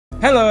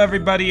Hello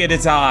everybody, it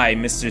is I,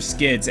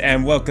 MisterSkids,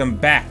 and welcome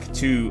back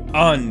to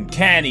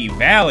Uncanny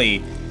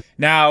Valley.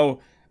 Now,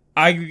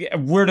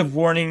 word of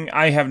warning,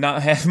 I have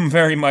not had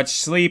very much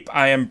sleep.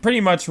 I am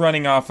pretty much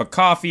running off of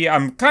coffee.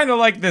 I'm kind of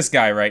like this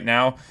guy right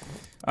now.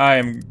 I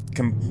am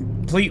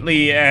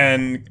completely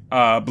and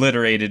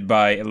obliterated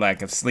by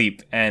lack of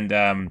sleep, and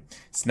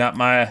it's not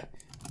my...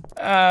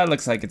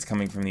 looks like it's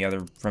coming from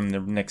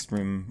the next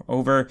room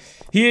over.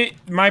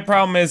 My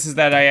problem is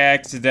that I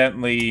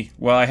accidentally,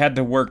 I had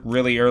to work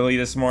really early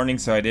this morning,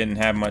 so I didn't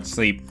have much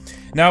sleep.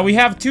 Now, we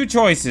have two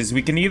choices.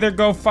 We can either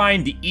go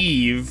find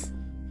Eve,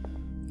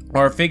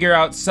 or figure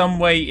out some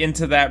way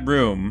into that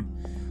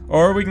room,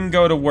 or we can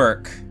go to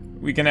work.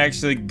 We can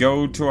actually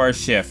go to our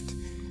shift.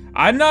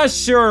 I'm not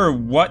sure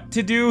what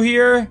to do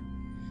here.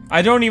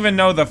 I don't even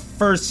know the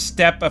first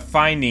step of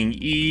finding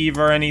Eve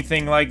or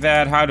anything like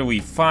that. How do we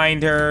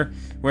find her?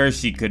 Where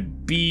she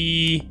could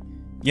be?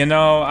 You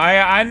know,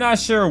 I'm not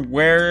sure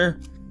where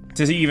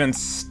to even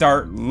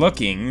start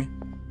looking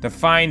to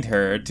find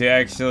her, to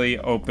actually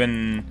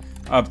open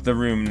up the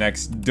room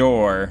next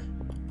door.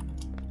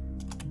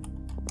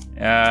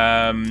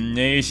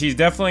 She's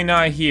definitely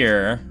not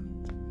here.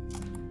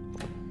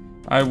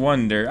 I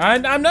wonder.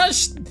 I'm not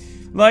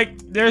like,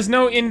 there's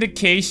no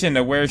indication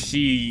of where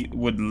she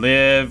would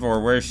live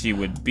or where she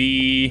would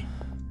be.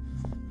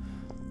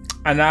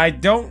 And I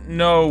don't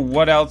know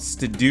what else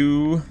to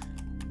do.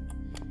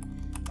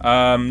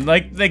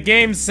 Like the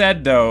game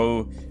said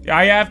though,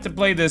 I have to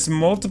play this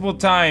multiple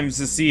times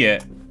to see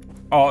it.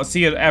 Oh,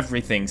 see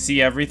everything.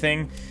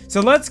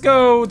 So let's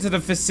go to the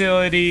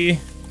facility.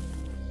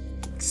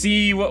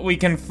 See what we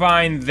can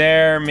find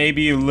there.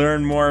 Maybe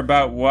learn more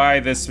about why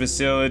this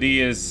facility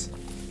is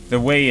the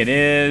way it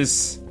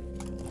is.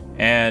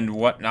 And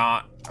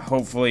whatnot.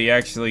 Hopefully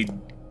actually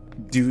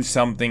do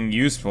something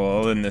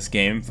useful in this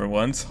game for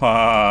once.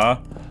 Ha!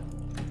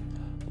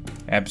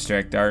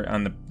 Abstract art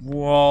on the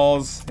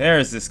walls.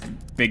 There's this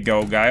big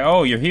old guy.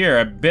 Oh, you're here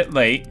a bit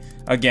late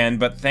again,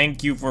 but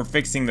thank you for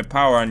fixing the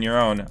power on your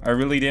own. I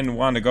really didn't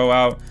want to go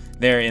out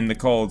there in the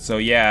cold, so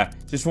yeah,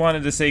 just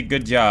wanted to say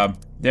good job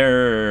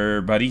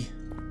there, buddy.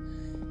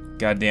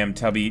 Goddamn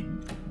Tubby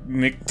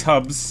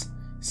McTubbs.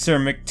 Sir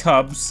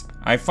McTubbs.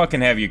 I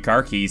fucking have your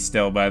car keys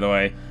still, by the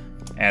way.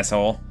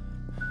 Asshole.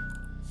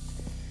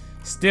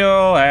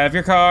 Still have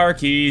your car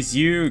keys,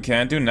 you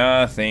can't do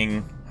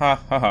nothing. Ha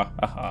ha ha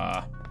ha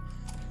ha.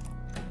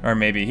 Or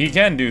maybe he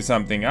can do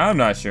something, I'm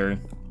not sure.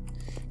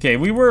 Okay,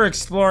 we were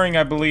exploring,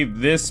 I believe,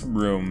 this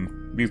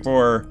room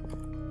before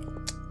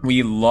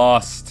we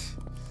lost...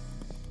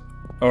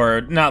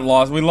 Or, not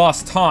lost, we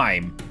lost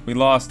time. We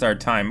lost our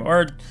time.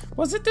 Or,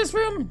 was it this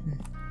room?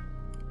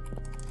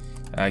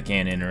 I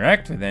can't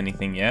interact with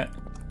anything yet.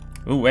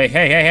 Ooh, wait,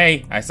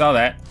 hey, I saw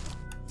that.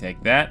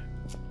 Take that.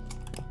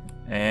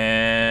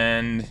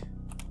 And...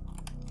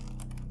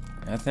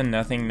 Nothing.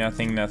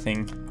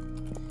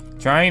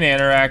 Trying to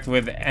interact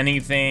with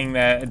anything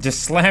that...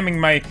 Just slamming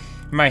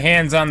my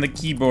hands on the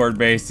keyboard,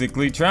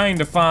 basically. Trying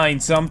to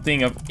find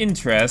something of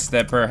interest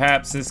that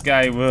perhaps this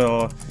guy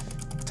will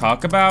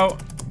talk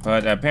about.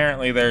 But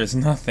apparently there's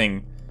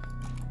nothing.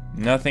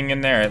 Nothing in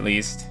there, at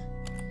least.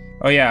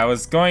 Oh yeah, I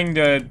was going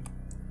to...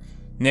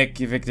 Nick,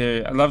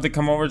 Victor, I'd love to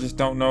come over, just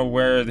don't know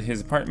where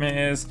his apartment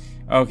is.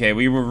 Okay,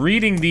 we were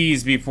reading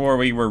these before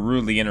we were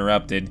rudely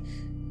interrupted.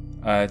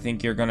 I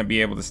think you're gonna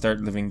be able to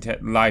start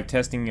live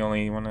testing. You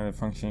only want the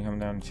function come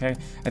down and check.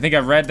 I think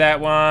I've read that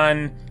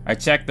one. I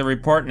checked the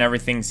report and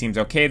everything seems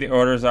okay. The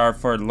orders are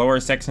for lower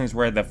sections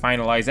where they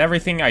finalize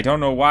everything. I don't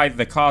know why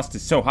the cost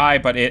is so high,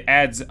 but it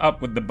adds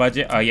up with the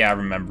budget. Oh yeah, I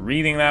remember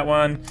reading that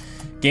one.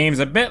 Game's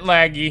a bit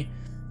laggy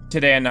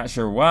today, I'm not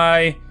sure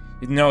why.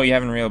 No, you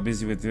haven't real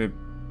busy with the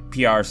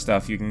PR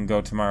stuff. You can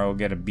go tomorrow,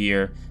 get a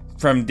beer.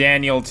 From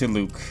Daniel to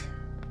Luke.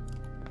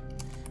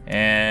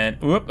 And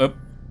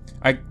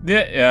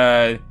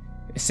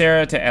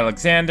Sarah to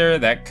Alexander,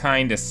 that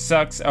kinda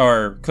sucks.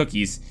 Or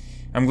cookies.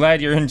 I'm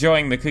glad you're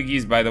enjoying the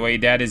cookies, by the way.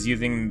 Dad is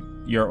using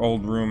your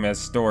old room as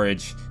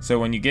storage. So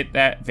when you get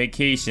that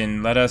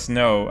vacation, let us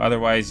know.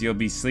 Otherwise, you'll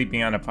be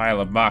sleeping on a pile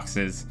of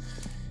boxes.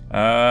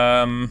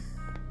 Nothing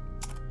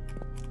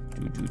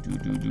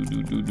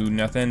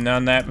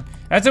on that.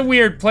 That's a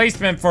weird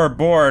placement for a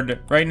board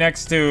right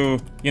next to,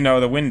 you know,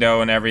 the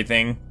window and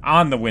everything.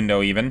 On the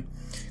window, even.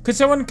 Could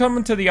someone come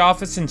into the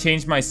office and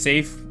change my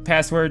safe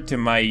password to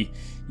my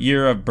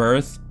year of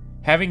birth?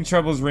 Having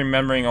troubles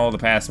remembering all the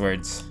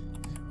passwords.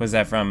 Was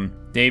that from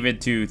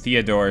David to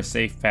Theodore,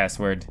 safe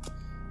password?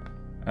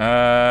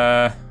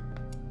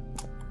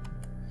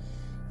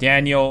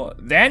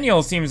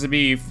 Daniel seems to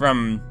be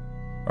from...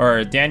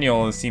 Or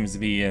Daniel seems to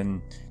be a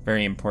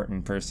very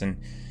important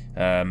person.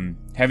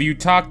 Have you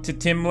talked to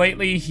Tim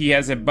lately? He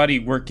has a buddy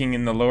working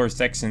in the lower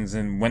sections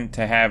and went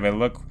to have a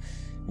look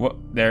what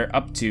they're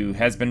up to.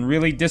 Has been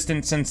really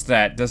distant since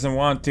that. Doesn't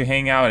want to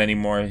hang out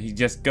anymore. He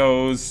just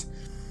goes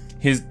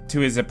to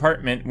his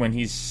apartment when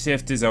his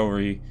shift is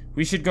over.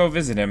 We should go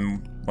visit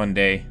him one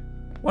day.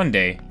 One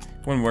day,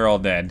 when we're all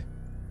dead.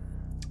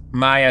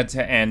 Maya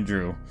to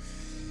Andrew.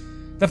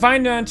 The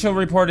financial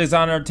report is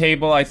on our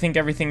table. I think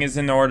everything is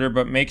in order,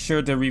 but make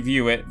sure to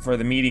review it for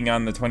the meeting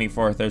on the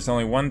 24th. There's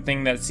only one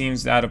thing that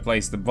seems out of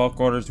place. The bulk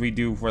orders we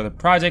do for the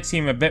project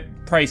seem a bit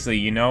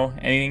pricey, you know?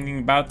 Anything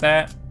about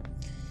that?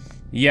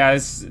 Yeah,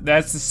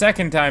 that's the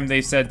second time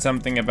they said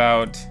something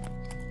about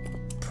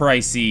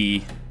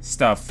pricey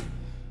stuff.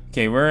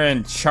 Okay, we're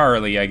in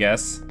Charlie, I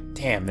guess.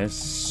 Damn, there's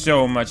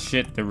so much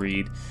shit to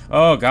read.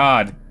 Oh,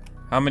 God.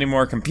 How many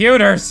more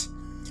computers?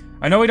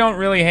 I know we don't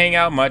really hang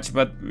out much,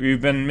 but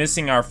we've been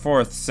missing our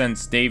fourth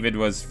since David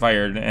was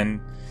fired, and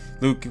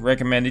Luke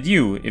recommended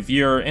you. If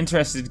you're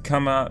interested,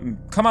 come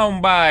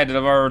on by to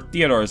our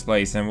Theodore's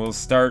place, and we'll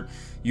start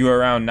you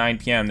around 9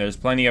 p.m. There's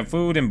plenty of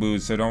food and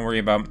booze, so don't worry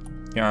about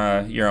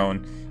your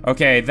own.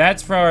 Okay,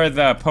 that's for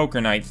the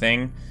poker night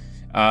thing.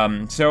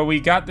 So we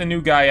got the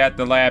new guy at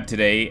the lab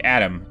today,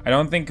 Adam. I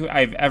don't think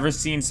I've ever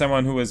seen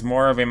someone who was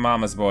more of a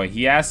mama's boy.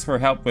 He asked for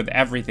help with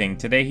everything.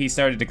 Today he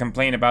started to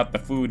complain about the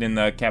food in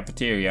the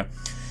cafeteria.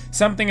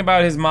 Something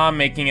about his mom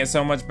making it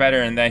so much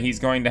better and that he's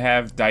going to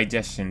have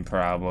digestion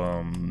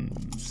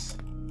problems.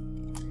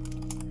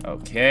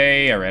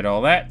 Okay, I read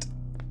all that.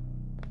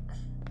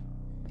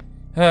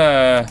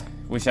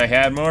 Wish I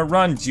had more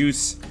runny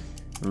juice.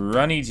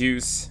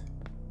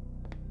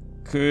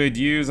 Could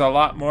use a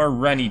lot more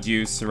runny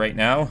juice right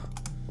now.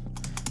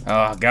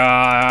 Oh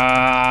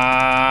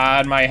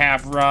God, my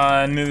half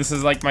run. This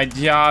is like my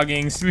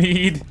jogging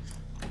speed.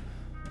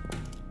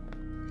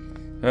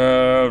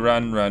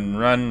 Run.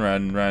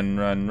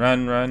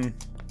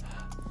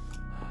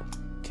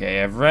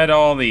 Okay, I've read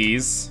all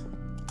these.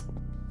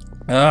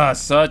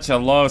 Such a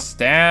low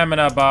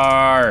stamina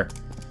bar.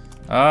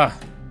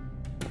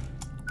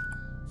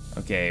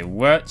 Okay,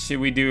 what should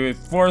we do?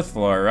 Fourth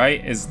floor,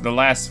 right? Is the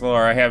last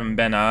floor I haven't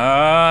been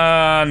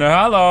on.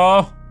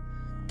 Hello.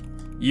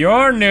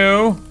 You're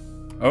new.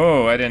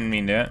 Oh, I didn't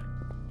mean that.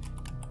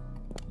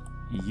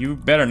 You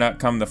better not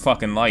come to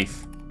fucking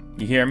life.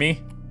 You hear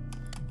me?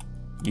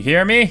 You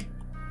hear me?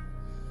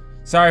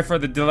 Sorry for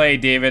the delay,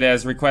 David.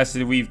 As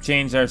requested, we've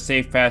changed our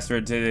safe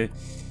password to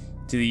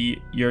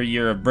your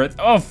year of birth.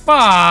 Oh,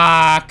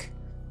 fuck!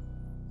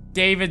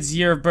 David's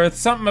year of birth.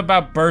 Something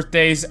about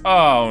birthdays.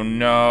 Oh,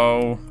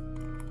 no.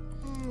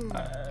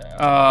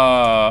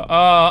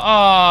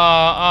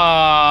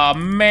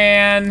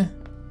 Man.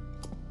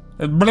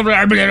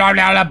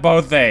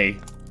 Both a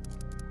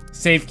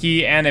safe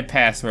key and a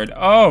password.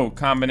 Oh,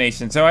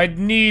 combination. So I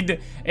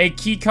need a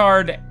key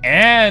card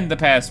and the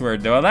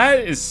password. Well,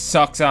 that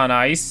sucks on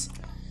ice.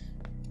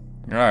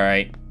 All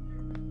right.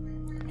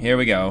 Here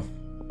we go.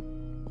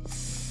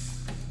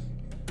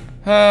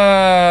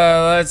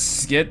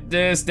 Let's get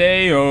this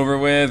day over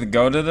with.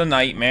 Go to the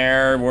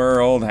nightmare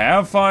world.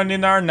 Have fun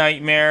in our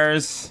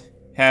nightmares.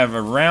 Have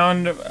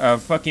a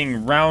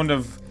fucking round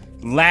of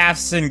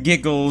laughs and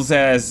giggles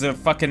as the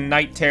fucking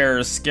night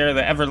terrors scare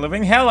the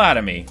ever-living hell out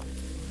of me.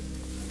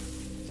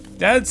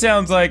 That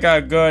sounds like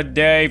a good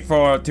day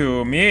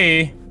to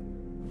me.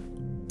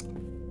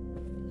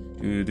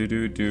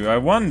 I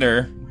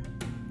wonder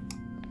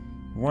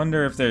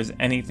if there's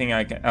anything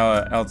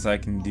else I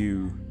can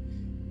do.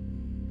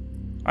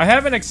 I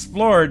haven't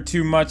explored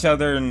too much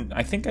other than,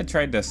 I think I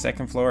tried the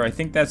second floor. I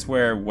think that's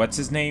where, what's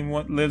his name,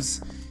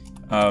 lives.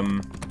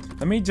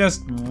 Let me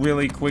just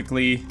really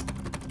quickly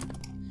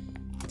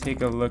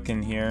take a look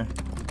in here.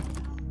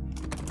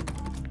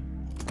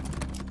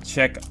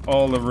 Check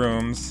all the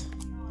rooms.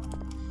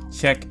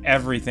 Check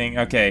everything.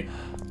 Okay.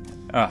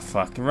 Oh,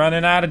 fuck.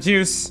 Running out of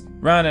juice.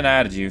 Running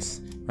out of juice.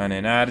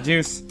 Running out of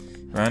juice.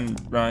 Run.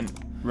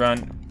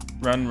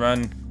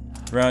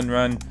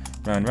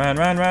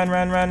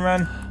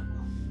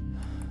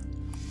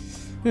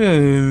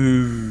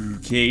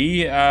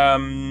 Okay,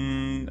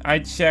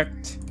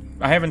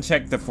 I haven't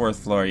checked the fourth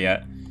floor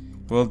yet.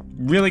 We'll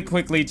really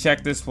quickly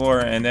check this floor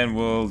and then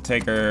we'll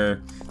take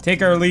our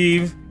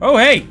leave. Oh,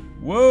 hey!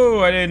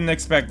 Whoa, I didn't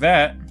expect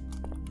that.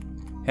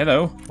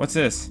 Hello, what's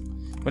this?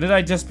 What did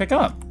I just pick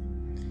up?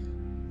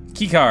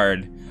 Key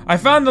card. I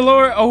found the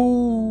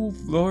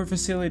lower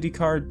facility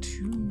card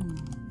too.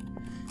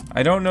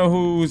 I don't know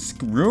whose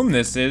room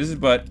this is,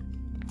 but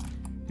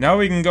now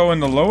we can go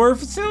in the lower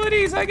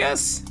facilities, I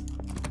guess?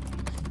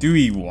 Do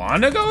we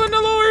want to go in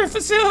the lower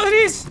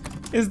facilities?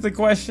 Is the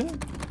question.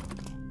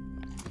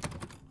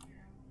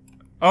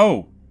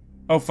 Oh.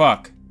 Oh,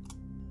 fuck.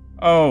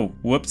 Oh,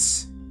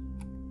 whoops.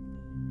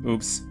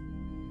 Oops.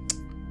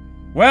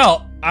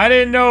 Well, I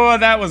didn't know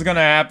that was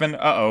gonna happen.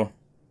 Uh-oh.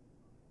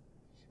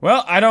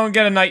 Well, I don't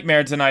get a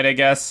nightmare tonight, I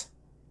guess.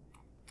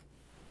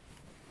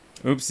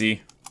 Oopsie.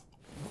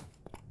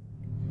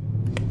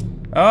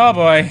 Oh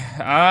boy,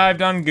 I've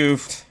done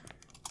goofed.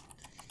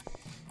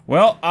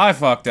 Well, I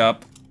fucked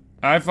up.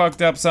 I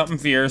fucked up something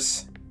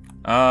fierce.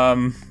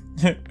 Oh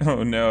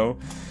no.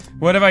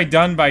 What have I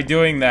done by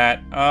doing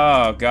that?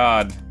 Oh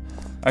god.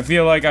 I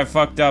feel like I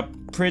fucked up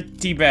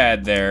pretty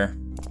bad there.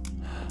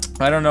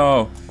 I don't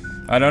know.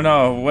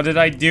 What did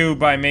I do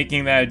by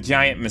making that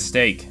giant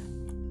mistake?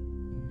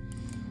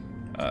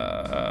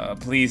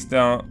 Please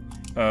don't.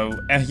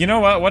 You know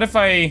what? What if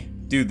I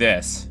do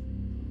this?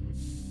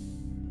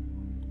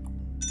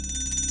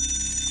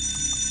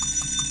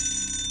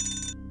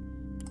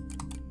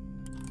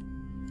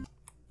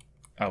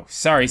 Oh,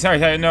 sorry.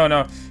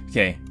 No.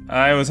 Okay.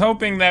 I was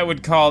hoping that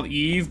would call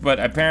Eve, but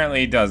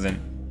apparently it doesn't.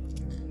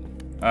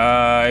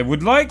 I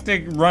would like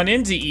to run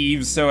into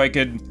Eve so I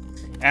could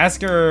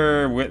ask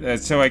her,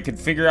 so I could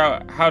figure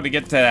out how to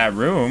get to that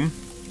room.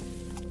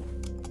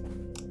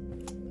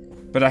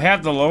 But I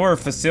have the lower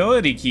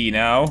facility key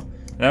now.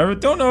 And I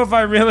don't know if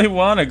I really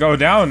want to go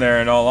down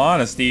there in all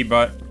honesty,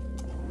 but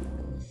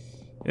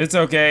it's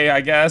okay,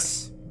 I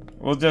guess.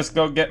 We'll just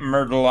go get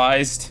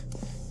murderized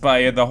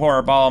by the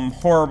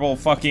horrible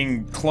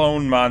fucking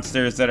clone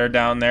monsters that are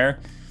down there.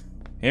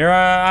 Here,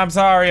 I'm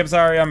sorry,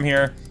 I'm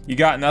here. You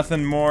got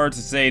nothing more to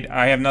say?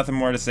 I have nothing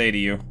more to say to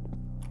you.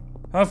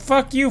 Oh,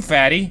 fuck you,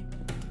 fatty.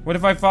 What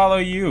if I follow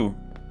you?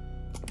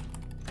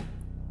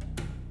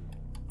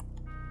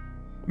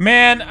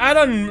 Man,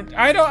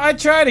 I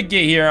try to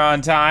get here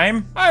on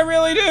time. I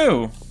really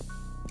do.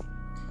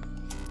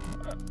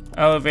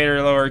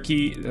 Elevator lower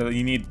key.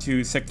 You need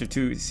sector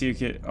 2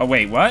 security. Oh,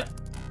 wait, what?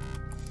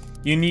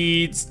 You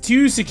need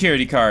 2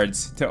 security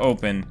cards to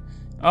open.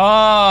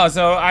 Oh,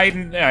 so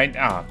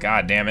oh,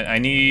 god damn it. I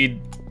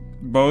need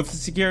both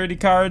security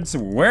cards.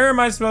 Where am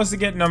I supposed to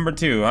get number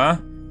 2, huh?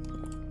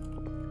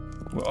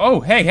 Oh,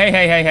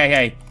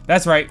 hey.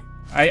 That's right.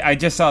 I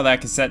just saw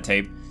that cassette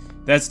tape.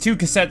 That's 2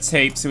 cassette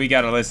tapes we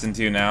gotta listen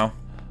to now.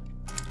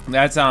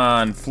 That's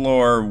on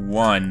floor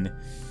 1.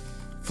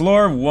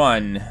 Floor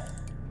 1.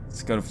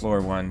 Let's go to floor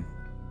 1.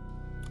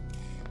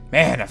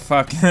 Man,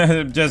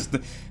 I'm just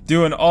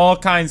doing all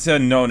kinds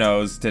of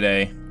no-nos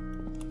today.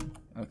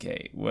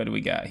 Okay, what do we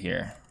got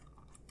here?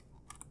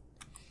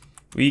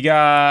 We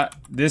got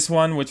this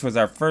one, which was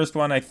our first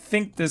one. I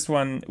think this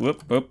one...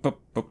 Whoop.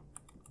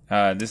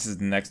 This is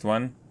the next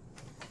one.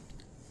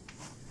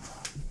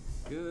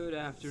 Good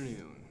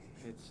afternoon.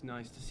 It's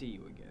nice to see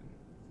you again.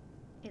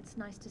 It's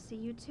nice to see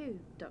you too,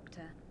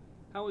 Doctor.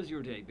 How has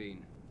your day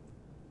been?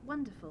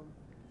 Wonderful.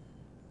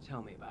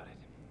 Tell me about it.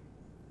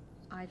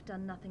 I've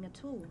done nothing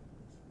at all,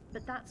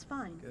 but that's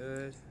fine.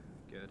 Good.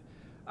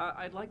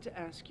 I'd like to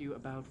ask you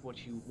about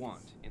what you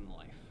want in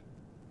life.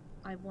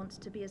 I want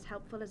to be as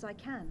helpful as I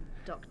can,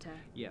 Doctor.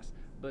 Yes,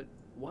 but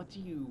what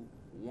do you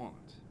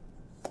want?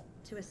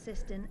 To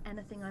assist in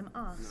anything I'm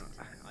asked.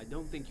 No, I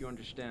don't think you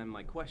understand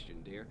my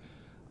question, dear.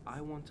 I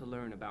want to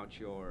learn about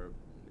your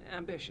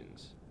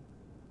ambitions.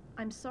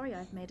 I'm sorry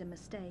I've made a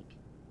mistake.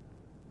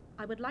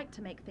 I would like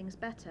to make things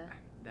better.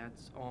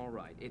 That's all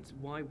right. It's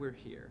why we're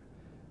here.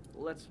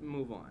 Let's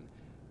move on.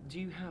 Do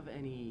you have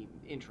any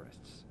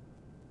interests?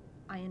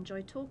 I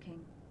enjoy talking.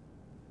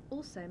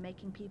 Also,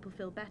 making people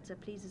feel better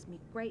pleases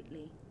me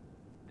greatly.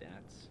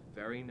 That's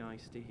very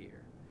nice to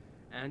hear.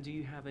 And do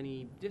you have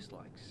any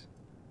dislikes?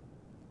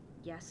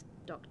 Yes,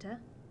 Doctor.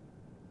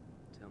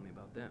 Tell me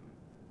about them.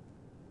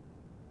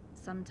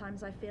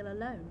 Sometimes I feel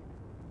alone.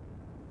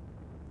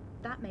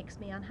 That makes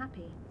me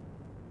unhappy.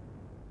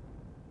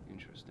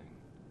 Interesting.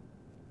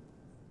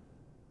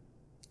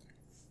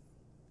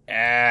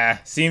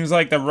 Seems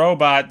like the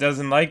robot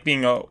doesn't like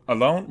being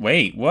alone.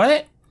 Wait,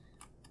 what?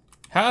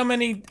 How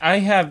many? I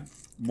have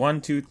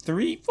 1, 2,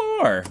 3,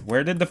 4.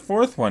 Where did the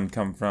 4th one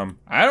come from?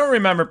 I don't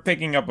remember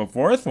picking up a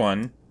 4th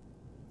one.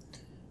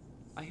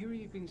 I hear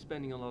you've been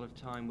spending a lot of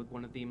time with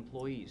one of the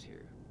employees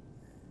here.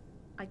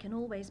 I can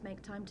always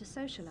make time to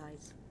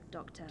socialize,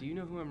 Doctor. Do you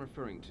know who I'm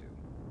referring to?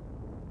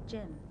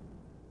 Jim.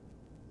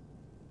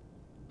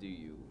 Do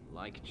you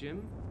like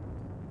Jim?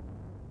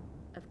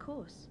 Of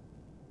course.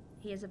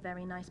 He is a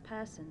very nice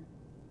person.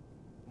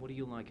 What do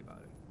you like about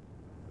him?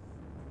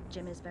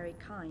 Jim is very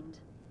kind.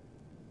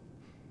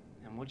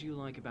 And what do you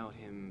like about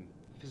him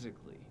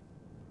physically?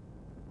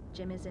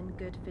 Jim is in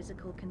good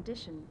physical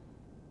condition.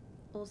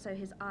 Also,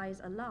 his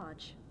eyes are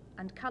large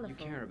and colorful.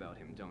 You care about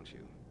him, don't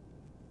you?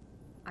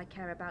 I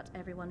care about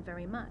everyone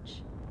very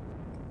much.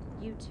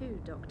 You too,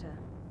 Doctor.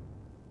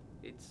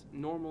 It's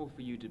normal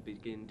for you to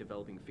begin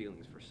developing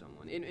feelings for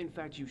someone. In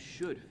fact, you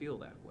should feel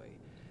that way.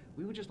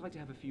 We would just like to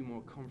have a few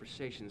more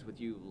conversations with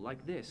you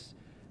like this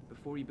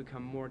before you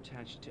become more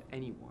attached to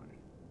anyone.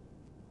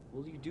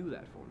 Will you do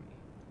that for me?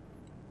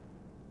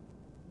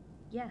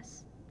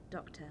 Yes,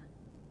 Doctor.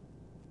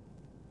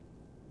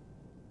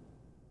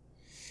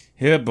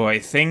 Yeah,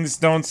 boy, things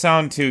don't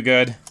sound too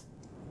good.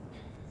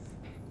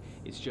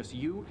 It's just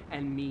you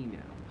and me now.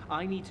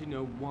 I need to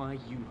know why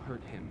you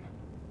hurt him.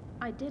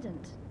 I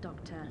didn't,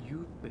 Doctor.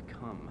 You've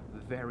become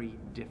very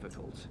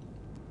difficult.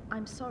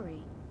 I'm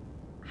sorry.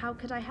 How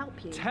could I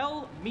help you?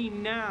 Tell me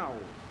now!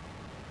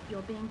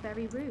 You're being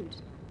very rude.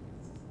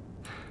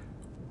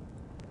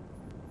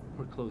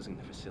 We're closing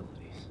the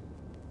facilities.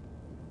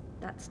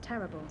 That's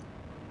terrible.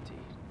 Indeed.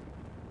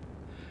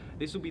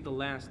 This will be the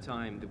last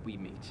time that we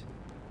meet.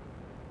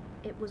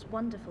 It was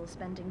wonderful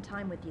spending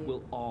time with you.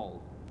 We'll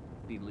all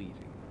be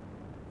leaving.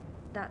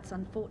 That's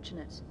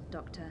unfortunate,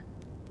 Doctor.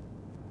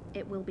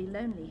 It will be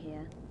lonely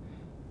here.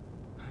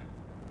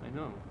 I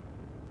know.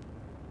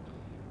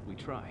 We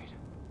tried.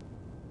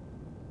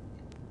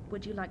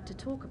 Would you like to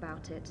talk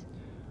about it?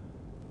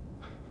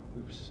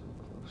 We were so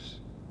close.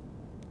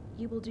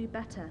 You will do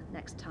better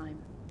next time.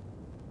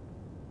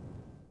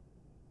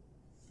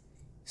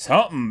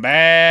 Something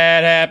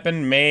bad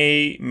happened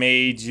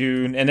May,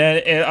 June. And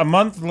then a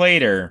month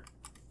later,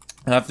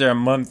 after a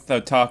month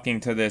of talking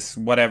to this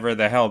whatever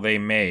the hell they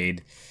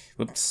made,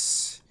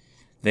 whoops,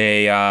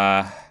 they,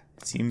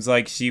 seems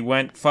like she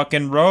went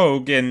fucking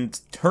rogue and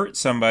hurt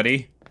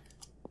somebody.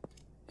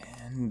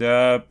 And,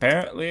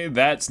 apparently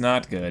that's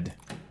not good.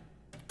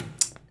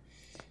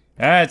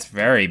 That's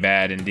very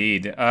bad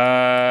indeed.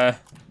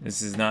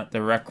 This is not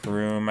the rec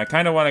room. I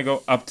kind of want to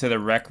go up to the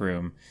rec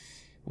room,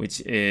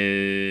 which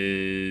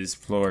is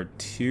floor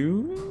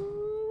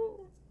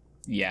 2?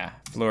 Yeah,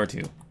 floor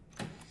 2.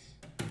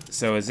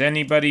 So is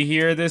anybody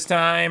here this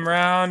time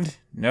round?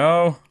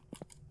 No?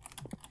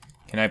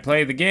 Can I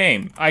play the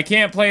game? I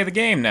can't play the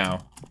game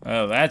now.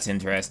 Oh, that's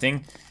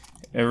interesting.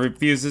 It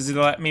refuses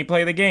to let me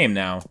play the game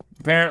now.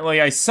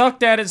 Apparently I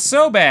sucked at it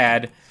so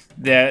bad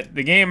that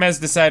the game has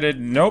decided,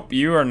 nope,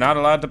 you are not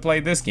allowed to play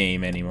this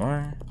game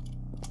anymore.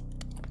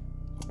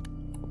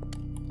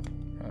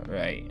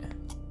 Alright.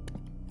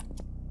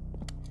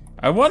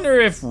 I wonder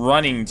if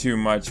running too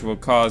much will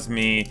cause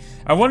me...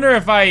 I wonder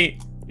if I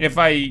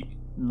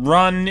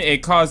run,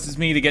 it causes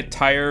me to get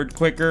tired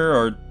quicker,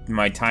 or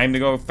my time to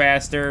go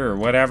faster, or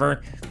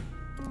whatever.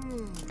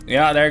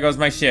 Yeah, there goes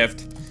my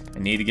shift. I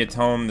need to get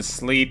home to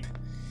sleep.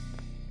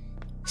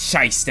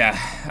 Shysta.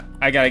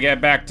 I gotta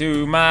get back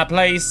to my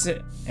place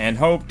and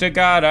hope to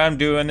God I'm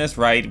doing this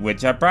right,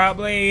 which I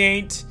probably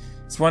ain't.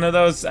 It's one of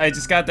those, I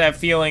just got that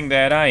feeling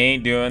that I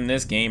ain't doing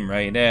this game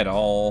right at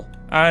all.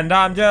 And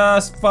I'm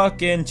just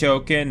fucking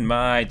choking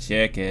my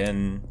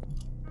chicken.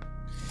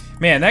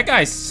 Man, that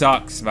guy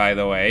sucks, by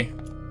the way.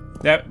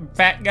 That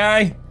fat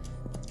guy.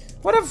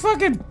 What a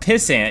fucking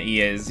pissant he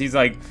is. He's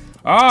like,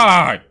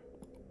 I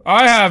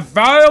have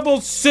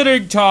valuable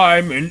sitting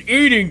time and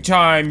eating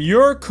time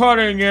you're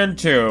cutting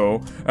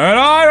into, and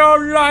I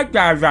don't like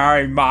that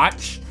very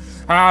much.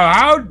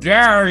 How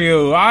dare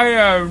you? I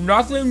have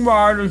nothing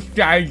more to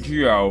say to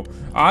you.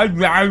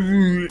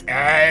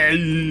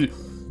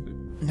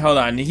 Hold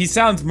on, he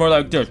sounds more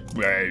like this.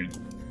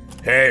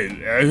 Hey,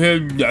 I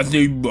have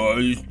nothing more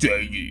to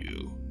say to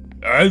you.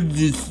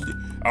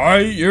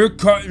 You're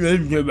cutting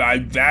into my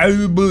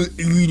valuable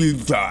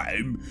eating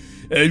time,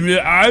 and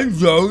I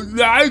don't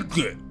like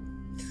it.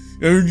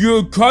 And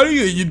you're cutting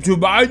it into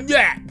my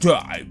nap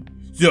time,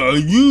 so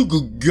you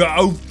can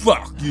go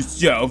fuck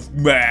yourself,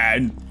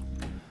 man.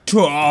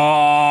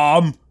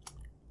 Tom.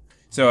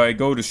 So I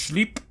go to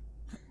sleep.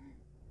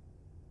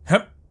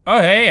 Huh.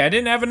 Oh, hey, I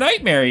didn't have a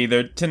nightmare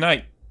either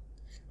tonight.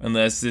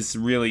 Unless this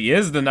really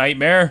is the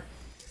nightmare.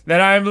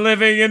 That I'm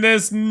living in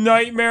this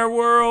nightmare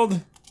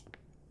world.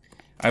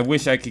 I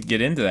wish I could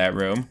get into that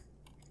room.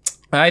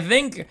 I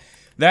think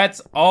that's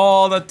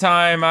all the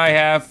time I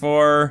have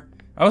for...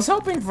 I was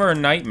hoping for a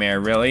nightmare,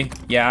 really.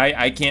 Yeah,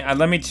 I can't...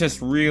 let me just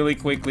really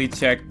quickly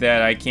check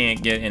that I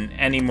can't get in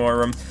any more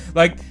room.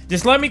 Like,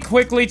 just let me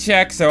quickly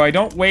check so I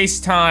don't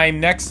waste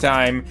time next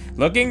time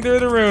looking through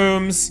the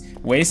rooms.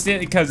 Waste it,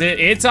 because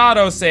it's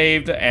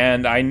auto-saved,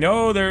 and I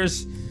know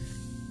there's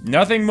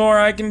nothing more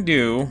I can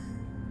do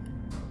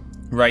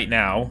right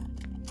now.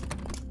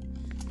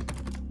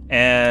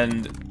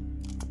 And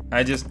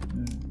I just...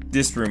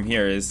 This room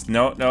here is...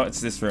 No,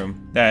 it's this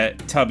room.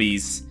 That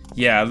Tubby's...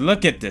 Yeah,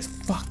 look at this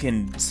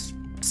fucking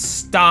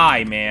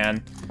sty,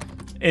 man.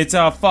 It's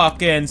a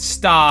fucking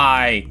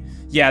sty.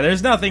 Yeah,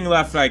 there's nothing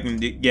left I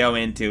can go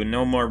into.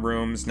 No more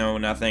rooms, no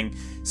nothing.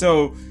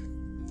 So,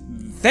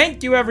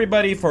 thank you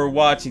everybody for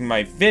watching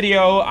my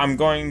video. I'm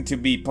going to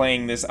be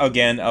playing this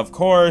again, of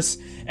course.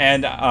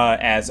 And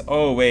as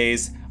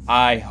always,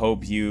 I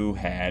hope you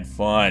had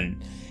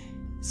fun.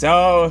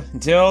 So,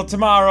 until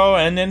tomorrow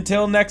and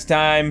until next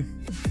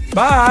time,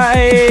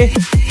 bye!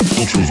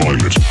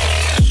 Ultraviolet.